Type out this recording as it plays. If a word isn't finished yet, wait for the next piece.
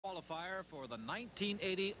qualifier for the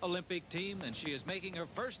 1980 Olympic team, and she is making her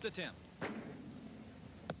first attempt.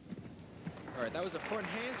 All right, that was a front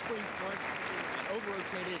handspring front,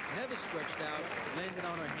 over-rotated, never stretched out, landed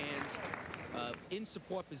on her hands, in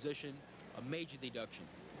support position, a major deduction.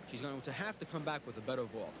 She's going to have to come back with a better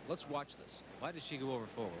vault. Let's watch this. Why did she go over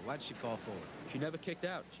forward? Why did she fall forward? She never kicked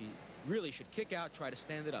out. She really should kick out, try to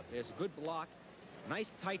stand it up. There's a good block,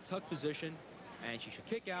 nice tight tuck position, and she should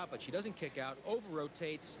kick out, but she doesn't kick out,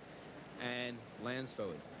 over-rotates, and lands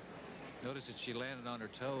forward. Notice that she landed on her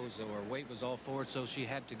toes, so her weight was all forward, so she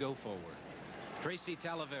had to go forward. Tracee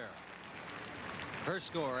Talavera. Her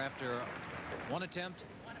score after one attempt,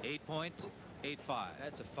 8.85.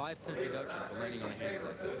 That's a 5-10 deduction for landing on her hands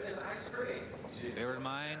like that. Bear in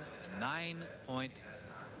mind,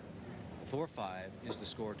 9.45 is the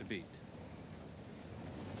score to beat.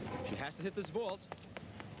 She has to hit this vault.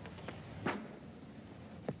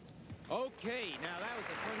 Okay, now that was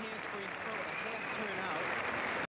a funny